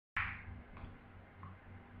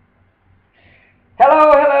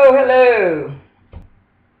Hello, hello, hello.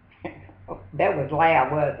 Oh, that was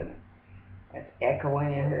loud, wasn't it? That's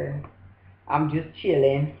echoing in here. I'm just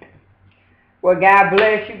chilling. Well, God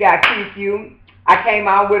bless you. God keep you. I came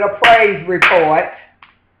out with a praise report.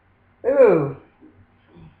 Ooh,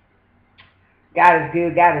 God is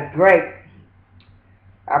good. God is great.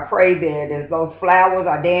 I pray that as those flowers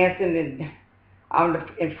are dancing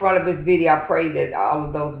in front of this video, I pray that all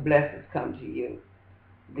of those blessings come to you.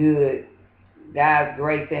 Good. God's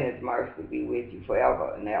grace and His mercy be with you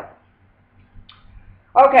forever and ever.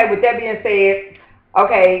 Okay, with that being said,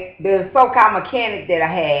 okay, the so-called mechanic that I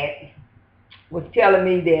had was telling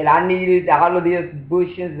me that I needed all of these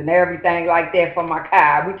bushings and everything like that for my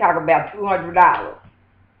car. We talk about $200.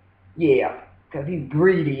 Yeah, because he's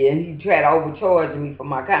greedy and he tried to overcharge me for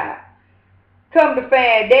my car. Come to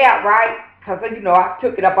find out, right? Because, I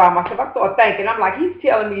took it up on myself. I started thinking, I'm like, he's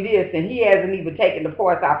telling me this and he hasn't even taken the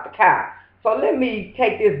parts off the car. So let me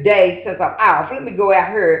take this day since I'm off. Let me go out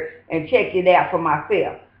here and check it out for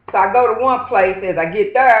myself. So I go to one place. As I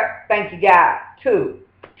get there, thank you, God, two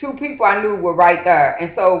people I knew were right there.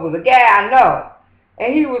 And so it was a guy I know.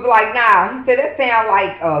 And he was like, nah. He said, that sounds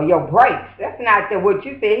like your brakes. That's not what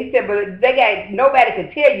you said. He said, but nobody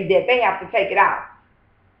can tell you that. They have to take it out.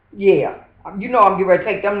 Yeah. I'm getting ready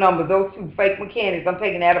to take them numbers, those two fake mechanics. I'm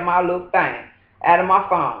taking out of my little thing, out of my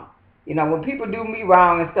phone. When people do me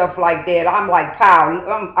wrong and stuff like that, I'm like,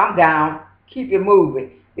 pow, I'm down. Keep it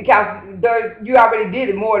moving. Because you already did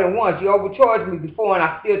it more than once. You overcharged me before, and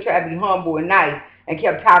I still tried to be humble and nice and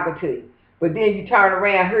kept talking to you. But then you turn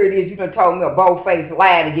around, here it is, you done told me a bold-faced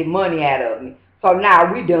lie to get money out of me. So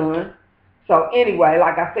now we done. So anyway,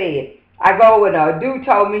 like I said, I go and a dude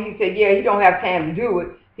told me, he said, yeah, he don't have time to do it.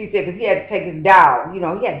 He said, because he had to take his dog. He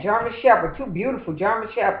had German Shepherds, two beautiful German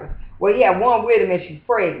Shepherds. Well, he had one with him and she's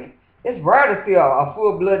pregnant. It's rare to see a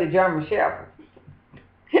full-blooded German Shepherd.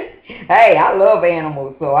 Hey, I love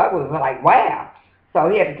animals, so I was like, wow. So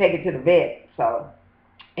he had to take it to the vet. So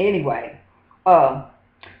anyway, I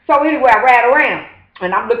ride around,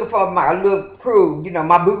 and I'm looking for my little crew,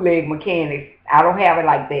 my bootleg mechanics. I don't have it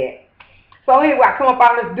like that. So anyway, I come up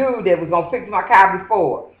on this dude that was going to fix my car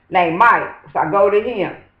before, named Mike. So I go to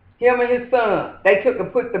him. Him and his son, they took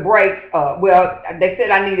and put the brakes, they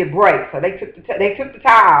said I needed brakes. So they took the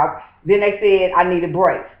tire off, then they said I needed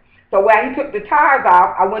brakes. So while he took the tires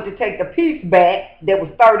off, I went to take the piece back that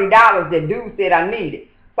was $30 that dude said I needed.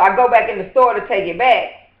 So I go back in the store to take it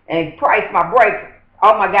back and price my brakes.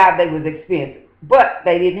 Oh my God, they was expensive. But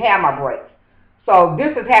they didn't have my brakes. So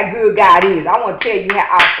this is how good God is. I want to tell you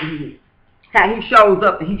how awesome He is. How He shows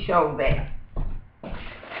up and He shows that.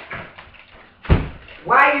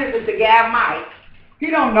 Why is it the guy Mike? He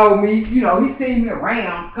don't know me. He seen me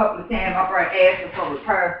around a couple of times. I probably asked him for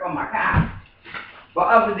repairs for my car. But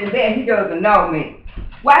other than that, he doesn't know me.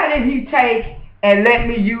 Why did he take and let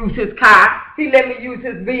me use his car? He let me use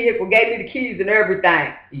his vehicle, gave me the keys and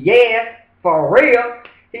everything. Yes, for real.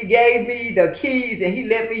 He gave me the keys and he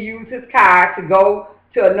let me use his car to go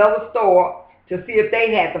to another store to see if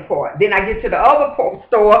they had the part. Then I get to the other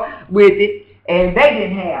store with it and they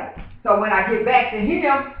didn't have it. So when I get back to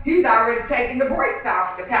him, he's already taking the brakes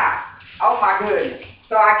off the car. Oh my goodness.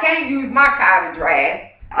 So I can't use my car to drive.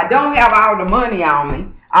 I don't have all the money on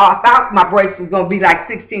me. I thought my brakes was going to be like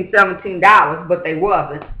 $16, $17, but they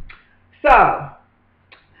wasn't. So,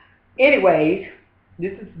 anyways,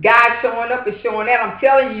 this is God showing up and showing out. I'm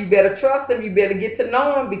telling you, you better trust Him. You better get to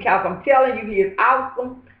know Him because I'm telling you, He is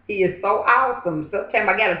awesome. He is so awesome. Sometimes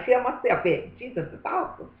I got to tell myself that Jesus is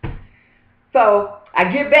awesome. So,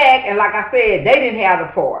 I get back, and like I said, they didn't have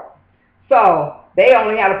the part. So, they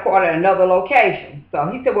only had a part at another location. So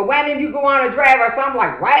he said, well, why didn't you go on a drive? So I'm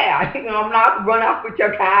like, wow, I'm not run off with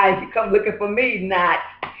your car and you come looking for me, not.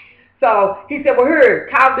 So he said, well, here,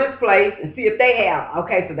 call this place and see if they have them.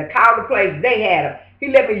 Okay, so they called the place, they had them. He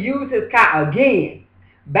let me use his car again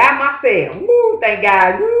by myself. Woo, thank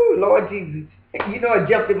God. Woo, Lord Jesus. It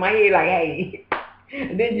jumped in my head like, hey.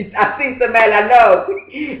 And then I see somebody I know.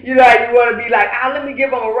 You want to be like, let me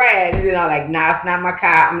give them a ride. And then I'm like, nah, it's not my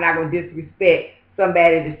car. I'm not going to disrespect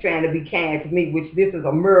somebody that's trying to be kind to me, which this is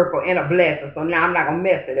a miracle and a blessing. So now I'm not going to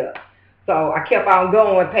mess it up. So I kept on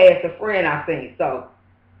going past a friend I seen. So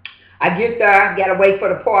I get there, got to wait for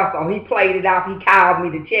the parcel. He played it off. He called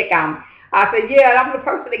me to check on me. I said, yeah, I'm the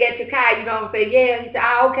person that got your car. I'm saying, yeah. He said,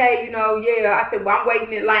 okay, yeah. I said, well, I'm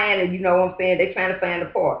waiting in line and I'm saying, they're trying to find the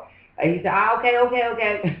part. And he said,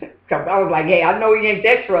 okay. Because I was like, hey, I know he ain't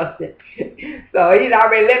that trusted. So he'd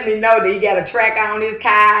already let me know that he got a tracker on his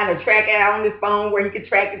car and a tracker on his phone where he could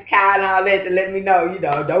track his car and all that to let me know,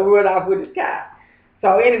 don't run off with his car.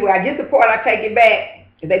 So anyway, I get the part, I take it back.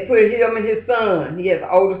 And they put him and his son. He has an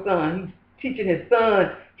older son. He's teaching his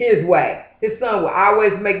son his way. His son will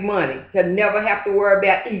always make money. He'll never have to worry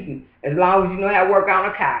about eating as long as you know how to work on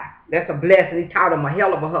a car. That's a blessing. He taught him a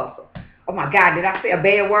hell of a hustle. Oh my God, did I say a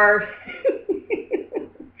bad word?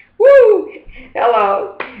 Woo!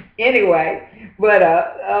 Hello. Anyway, but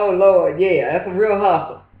oh Lord, yeah, that's a real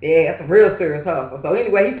hustle. Yeah, that's a real serious hustle. So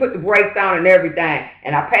anyway, he put the brakes on and everything,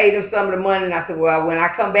 and I paid him some of the money, and I said, well, when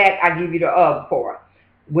I come back, I'll give you the other part.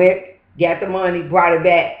 Went, got the money, brought it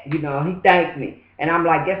back, you know, he thanked me. And I'm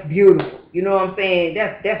like, that's beautiful. You know what I'm saying?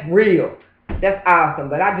 That's real. That's awesome.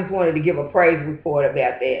 But I just wanted to give a praise report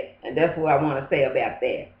about that. And that's what I want to say about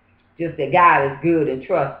that. Just that God is good and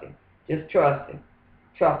trust Him. Just trust Him.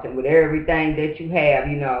 Trust Him with everything that you have,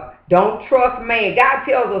 you know. Don't trust man. God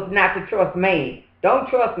tells us not to trust man. Don't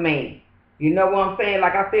trust man. You know what I'm saying?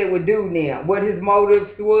 Like I said with dude now, what his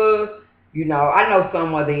motives was, you know, I know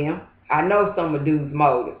some of them. I know some of dude's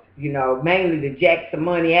motives, you know, mainly to jack some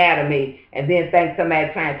money out of me and then think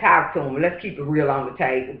somebody trying to talk to him. Let's keep it real on the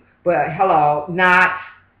table. But hello, not,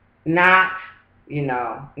 you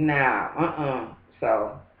know, nah.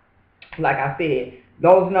 So, like I said,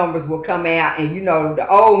 those numbers will come out, and you know, the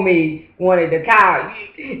old me wanted to call.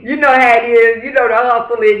 You know how it is. You know the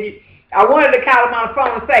hustle in you. I wanted to call him on the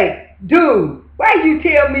phone and say, dude, why you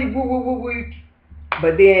tell me woo woo woo woo?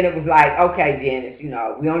 But then it was like, okay, Janice, you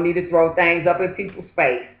know, we don't need to throw things up in people's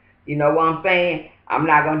face. You know what I'm saying? I'm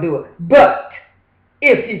not going to do it. But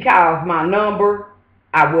if he calls my number,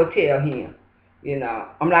 I will tell him. You know,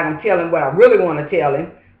 I'm not going to tell him what I really want to tell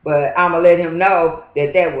him, but I'm going to let him know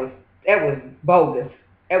that that was bogus.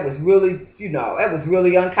 That was really, you know, that was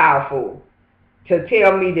really uncalled for. To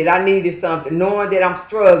tell me that I needed something, knowing that I'm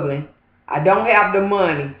struggling, I don't have the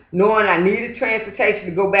money, knowing I needed transportation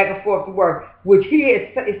to go back and forth to work, which he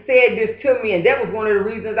had said this to me, and that was one of the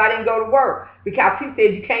reasons I didn't go to work, because he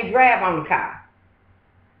said you can't drive on the car.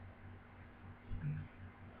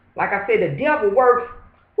 Like I said, the devil works.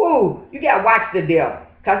 Whoa, you got to watch the devil,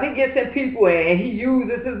 because he gets in people and he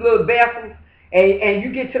uses his little vessels, and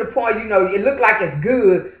you get to the point, you know, it looks like it's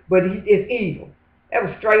good, but it's evil. That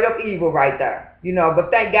was straight up evil right there. You know, but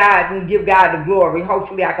thank God and give God the glory.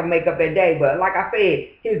 Hopefully I can make up that day. But like I said,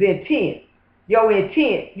 his intent, your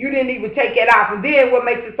intent, you didn't even take that off. And then what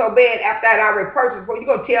makes it so bad, after that I repurchased, well, you're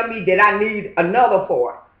going to tell me that I need another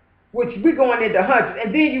part, which we're going into hundreds.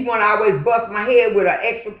 And then you want to always bust my head with an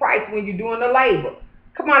extra price when you're doing the labor.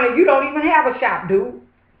 Come on, and you don't even have a shop, dude.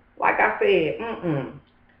 Like I said,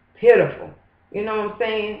 pitiful. You know what I'm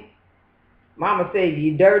saying? Mama said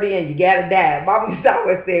you dirty and you gotta die. Mama used to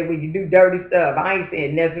always say when you do dirty stuff. I ain't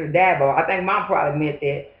saying necessarily die, but I think Mom probably meant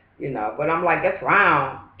that, you know. But I'm like, that's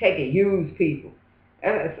wrong. Taking used people.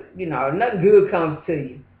 You know, nothing good comes to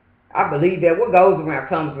you. I believe that what goes around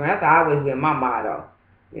comes around. That's always been my motto,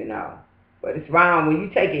 you know. But it's wrong when you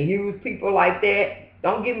taking used people like that.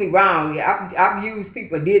 Don't get me wrong. I've used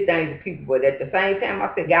people, did things to people, but at the same time,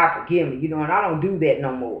 I said, God forgive me, you know, and I don't do that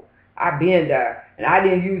no more. I've been there, and I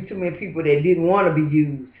didn't use too many people that didn't want to be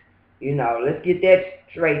used. You know, let's get that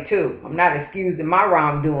straight, too. I'm not excusing my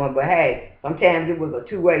wrongdoing, but hey, sometimes it was a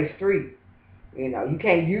two-way street. You know, you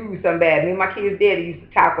can't use somebody. Me and my kid's daddy used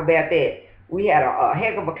to talk about that. We had a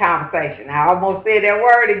heck of a conversation. I almost said that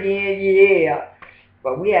word again, yeah.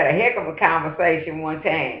 But we had a heck of a conversation one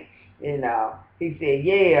time. You know, he said,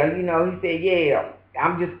 yeah, you know, he said, yeah,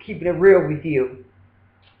 I'm just keeping it real with you.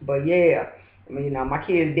 But yeah. You know, my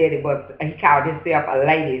kid's daddy he called himself a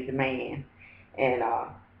ladies man. And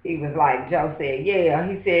he was like, Joe said, yeah.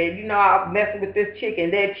 He said, you know, I'm messing with this chick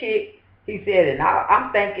and that chick. He said, and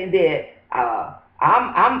I'm thinking that I'm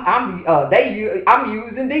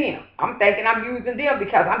using them. I'm thinking I'm using them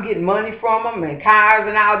because I'm getting money from them and cars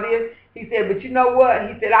and all this. He said, but you know what?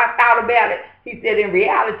 He said, I thought about it. He said, in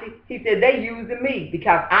reality, he said, they using me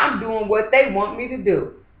because I'm doing what they want me to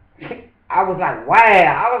do. I was like, wow.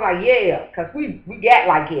 I was like, yeah, because we got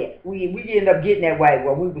like that. We ended up getting that way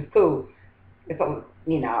where we was cool. So,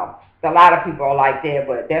 you know, a lot of people are like that,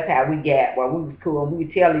 but that's how we got where we was cool and we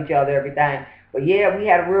would tell each other everything. But yeah, we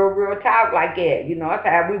had a real talk like that. You know, that's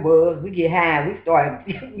how we was. We get high and we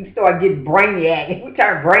start getting brainiac. We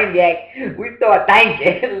turn brainiac. We start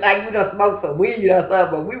thinking like we done smoked some weed or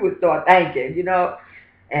something, but we would start thinking, you know.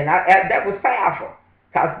 And that was powerful.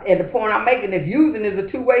 And the point I'm making is using is a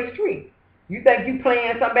two-way street. You think you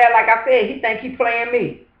playing somebody, like I said, he think he playing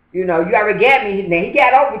me. You know, you already got me. Now, he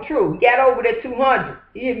got over true. He got over that 200.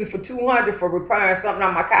 He hit me for 200 for repairing something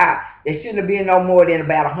on my car. There shouldn't have been no more than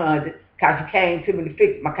about 100 because you came to me to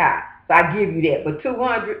fix my car. So I give you that. But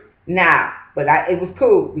 200, nah. But it was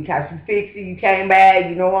cool because you fixed it, you came back,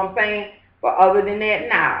 you know what I'm saying? But other than that,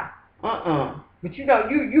 nah. But you know,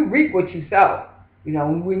 you reap what you sow. You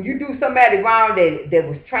know, when you do somebody wrong that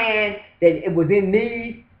was trying, that it was in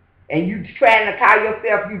need, and you trying to call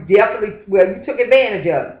yourself, you definitely, well, you took advantage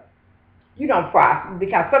of it. You don't prosper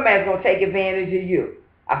because somebody's going to take advantage of you.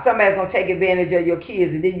 Or somebody's going to take advantage of your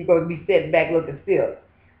kids, and then you're going to be sitting back looking still.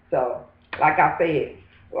 So, like I said,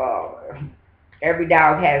 every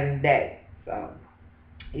dog has his day. So,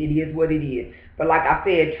 it is what it is. But like I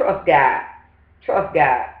said, trust God. Trust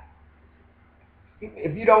God.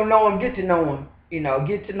 If you don't know him, get to know him. You know,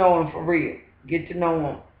 get to know him for real. Get to know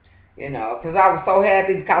him. You know, because I was so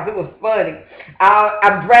happy because it was funny.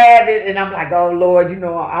 I'm driving and I'm like, oh Lord, you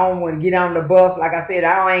know, I don't want to get on the bus. Like I said,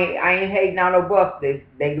 I ain't hating on no bus.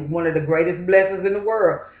 They one of the greatest blessings in the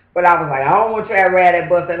world. But I was like, I don't want to try to ride that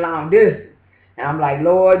bus that long distance. And I'm like,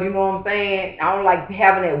 Lord, you know what I'm saying? I don't like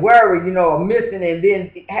having that worry, you know, of missing and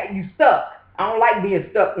then you stuck. I don't like being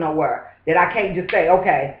stuck nowhere. That I can't just say,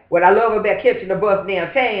 okay, what I love about catching the bus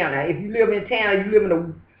downtown. Now, if you live in town, you live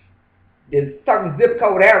in the certain zip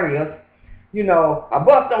code areas, you know, a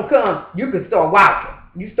bus don't come, you can start walking.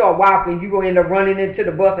 You start walking, you're going to end up running into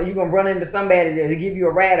the bus, or you're going to run into somebody that'll give you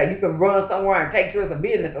a ride, or you can run somewhere and take care of some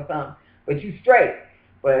business or something. But you straight.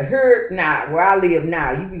 But here, now, where I live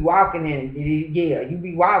now, you be walking and, yeah, you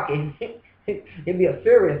be walking. It'd be a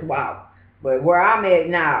serious walk. But where I'm at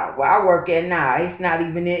now, where I work at now, it's not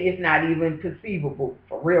even conceivable,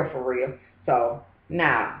 for real. So,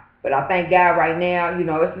 now, but I thank God right now, you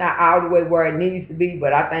know, it's not all the way where it needs to be,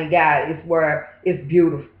 but I thank God it's where it's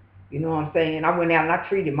beautiful. You know what I'm saying? I went out and I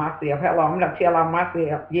treated myself. Hello, I'm not telling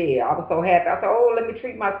myself, yeah, I was so happy. I said, oh, let me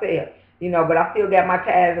treat myself. You know, but I still got my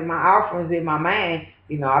tithes and my offerings in my mind.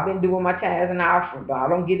 You know, I've been doing my tithes and offerings, but I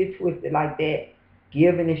don't get it twisted like that.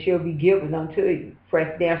 Giving and shall be given unto you.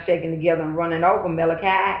 Pressed down, shaking together, and running over.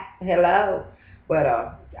 Malachi, hello.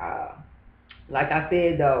 But like I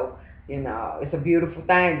said though, you know, it's a beautiful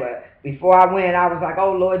thing. But before I went, I was like,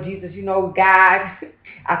 oh Lord Jesus, you know, God.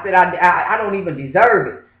 I said, I don't even deserve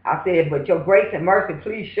it. I said, but your grace and mercy,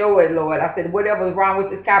 please show it, Lord. I said, whatever is wrong with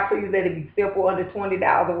this car, please let it be simple, under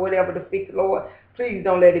 $20 or whatever to fix, Lord. Please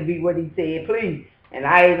don't let it be what he said, please. And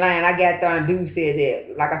I ain't lying. I got there and dude said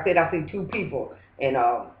that. Like I said, I see two people. And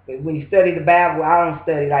when you study the Bible, I don't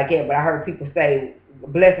study like that, but I heard people say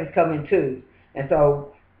blessings come in twos. And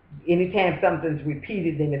so anytime something's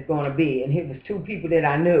repeated, then it's going to be. And it was two people that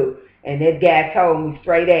I knew, and that guy told me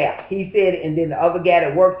straight out. He said it, and then the other guy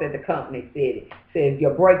that works at the company said it. Said,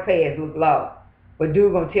 your brake pads look low. But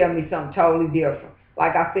dude going to tell me something totally different.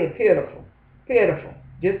 Like I said, pitiful.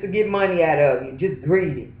 Just to get money out of you. Just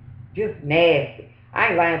greedy. Just nasty. I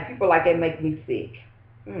ain't lying. People like that make me sick.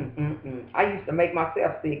 I used to make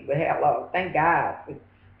myself sick, but hello. Thank God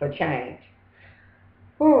for change.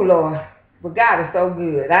 Oh, Lord. But God is so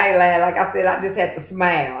good. I ain't lying. Like I said, I just had to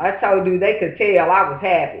smile. I told you they could tell I was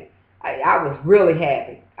happy. I was really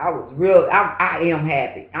happy. I am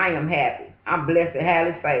happy. I am happy. I'm blessed and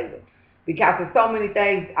highly favored. Because there's so many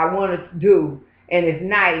things I wanted to do, and it's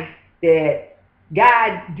nice that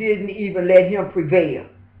God didn't even let him prevail.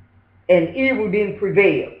 And evil didn't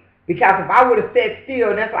prevail. Because if I would have sat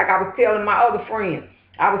still, that's like I was telling my other friend.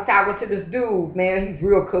 I was talking to this dude, man, he's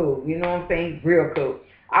real cool. You know what I'm saying? He's real cool.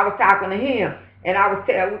 I was talking to him, and I was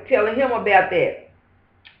telling him about that.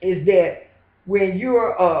 Is that when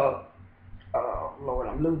you're, Lord,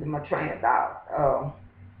 I'm losing my train of thought.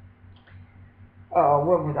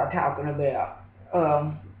 What was I talking about?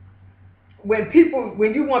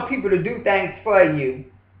 When you want people to do things for you,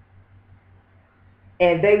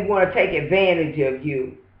 and they want to take advantage of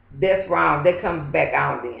you, that's wrong. That comes back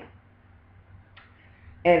on them.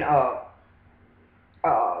 And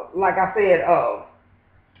like I said,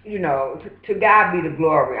 you know, to God be the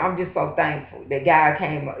glory. I'm just so thankful that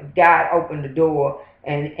God opened the door,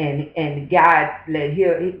 and God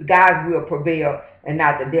let God's will prevail and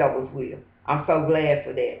not the devil's will. I'm so glad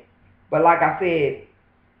for that. But like I said,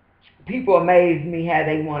 people amaze me how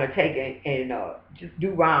they want to take it and just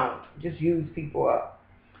do wrong, just use people up.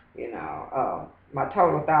 You know, my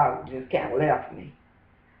total thought just kind of left me.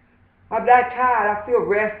 I'm not tired. I feel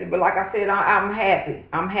rested, but like I said, I'm happy.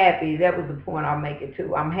 I'm happy. That was the point I'm making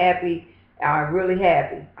too. I'm happy. I'm really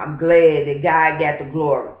happy. I'm glad that God got the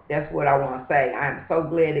glory. That's what I want to say. I'm so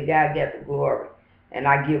glad that God got the glory, and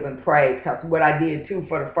I give him praise. Because what I did too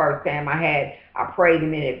for the first time I prayed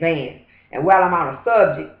him in advance. And while I'm on the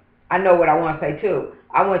subject, I know what I want to say too.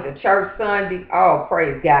 I went to church Sunday. Oh,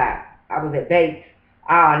 praise God. I was at Bates.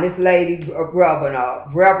 And this lady,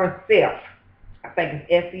 Reverend Self. I think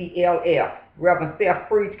it's S-E-L-F. Reverend Self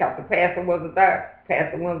preached because the pastor wasn't there.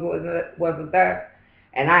 Pastor wasn't there.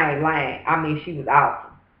 And I ain't lying. I mean, she was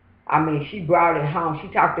awesome. I mean, she brought it home. She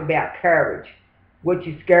talked about courage. what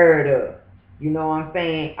you scared of. You know what I'm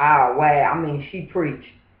saying? Oh, wow. I mean, she preached.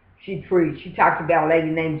 She preached. She talked about a lady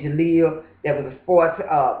named Jaleel that was a sports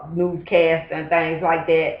newscaster and things like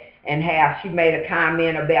that, and how she made a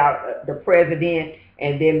comment about the president,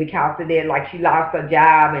 and then because of that, like she lost her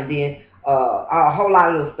job, and then a whole lot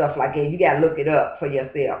of little stuff like that. You got to look it up for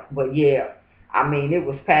yourself. But yeah, I mean, it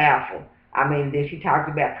was powerful. I mean, then she talked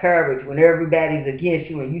about courage when everybody's against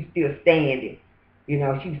you and you still standing. You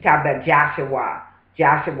know, she was talking about Joshua.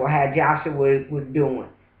 Joshua, how Joshua was doing.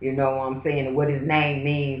 You know what I'm saying? And what his name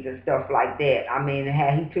means and stuff like that. I mean, and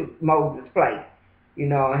how he took Moses' place. You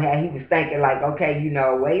know, and how he was thinking like, okay, you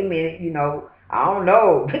know, wait a minute, you know, I don't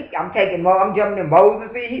know. I'm jumping in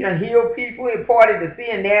Moses' feet. He done healed people and parted the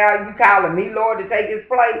sin. Now you calling me, Lord, to take his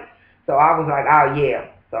place? So I was like, oh, yeah.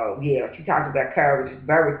 So, yeah, she talked about courage. It's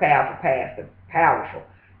very powerful, Pastor. Powerful.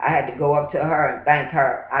 I had to go up to her and thank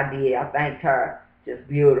her. I did. I thanked her. Just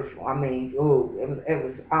beautiful. I mean, ooh, it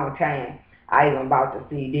was on time. I even bought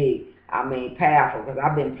the CD. I mean, powerful, because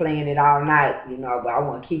I've been playing it all night, you know, but I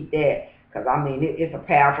want to keep that, because, I mean, it's a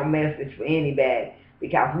powerful message for anybody,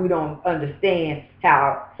 because we don't understand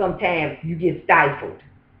how sometimes you get stifled.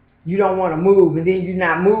 You don't want to move, and then you're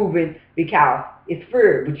not moving because it's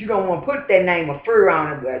fear, but you don't want to put that name of fear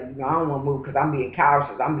on it. But, you know, I don't want to move because I'm being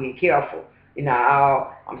cautious. I'm being careful. You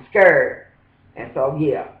know, I'm scared. And so,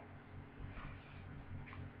 yeah,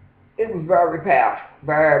 it was very powerful,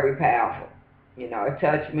 very powerful. You know, it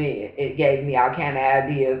touched me. It gave me all kind of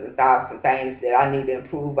ideas and thoughts and things that I need to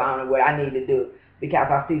improve on and what I need to do, because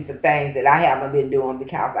I see some things that I haven't been doing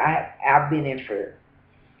because I've been in fear,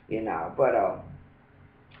 you know. But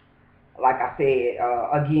like I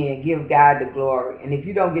said, again, give God the glory. And if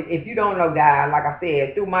you don't know God, like I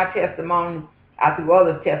said, through my testimony, through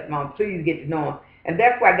others' testimony, please get to know Him. And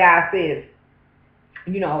that's why God says,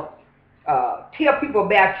 you know, tell people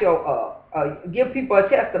about your, give people a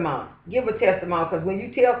testimony. Give a testimony, because when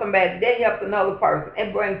you tell somebody, that helps another person.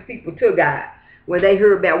 It brings people to God when they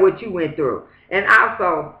hear about what you went through. And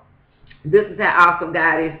also, this is how awesome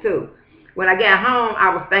God is too. When I got home,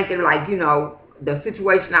 I was thinking, like, you know, the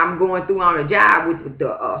situation I'm going through on the job with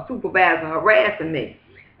the supervisor harassing me.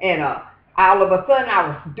 And all of a sudden I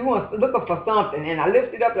was looking for something, and I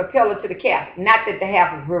lifted up the pillow to the couch. Not that the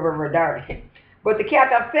house is very dirty, but the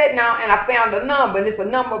couch I'm sitting on, and I found a number, and it's a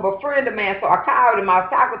number of a friend of mine. So I called him. I was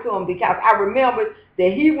talking to him because I remembered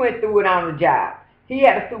that he went through it on the job. He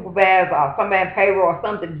had a supervisor or somebody in payroll or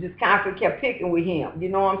something that just constantly kept picking with him. You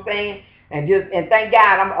know what I'm saying? And thank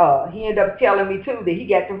God, he ended up telling me too that he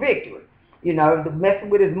got the victory. You know, messing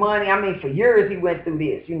with his money. I mean, for years he went through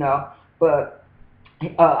this. You know, but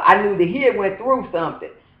I knew that he had went through something,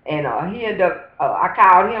 and he ended up. I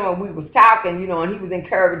called him and we was talking. You know, and he was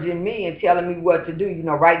encouraging me and telling me what to do. You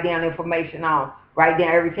know, write down information on, write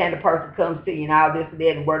down every time the person comes to you and all this and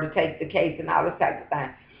that, and where to take the case and all this type of thing.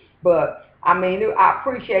 But I mean, I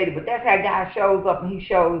appreciate it. But that's how God shows up and He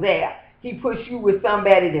shows out. He puts you with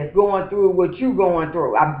somebody that's going through what you going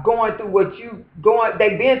through. I'm going through what you going.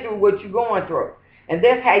 They've been through what you going through, and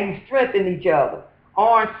that's how you strengthen each other.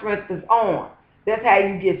 Arm strengthens arm. That's how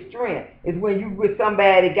you get strength. Is when you with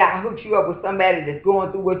somebody, God hooks you up with somebody that's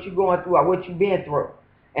going through what you're going through or what you've been through,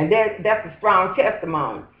 and that's a strong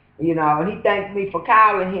testimony. You know, and he thanked me for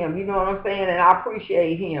calling him. You know what I'm saying, and I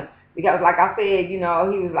appreciate him. Because like I said, you know,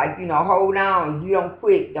 he was like, you know, hold on, you don't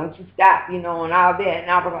quit, don't you stop, you know, and all that. And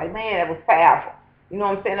I was like, man, that was powerful. You know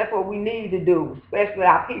what I'm saying? That's what we need to do, especially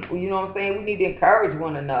our people. You know what I'm saying? We need to encourage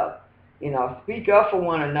one another. You know, speak up for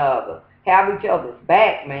one another. Have each other's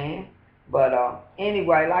back, man. But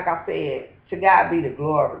anyway, like I said, to God be the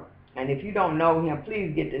glory. And if you don't know Him,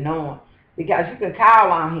 please get to know Him. Because you can call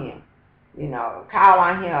on Him. You know, call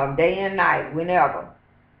on Him day and night, whenever.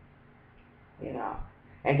 You know.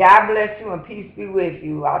 And God bless you and peace be with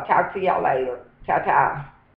you. I'll talk to y'all later. Ta-ta.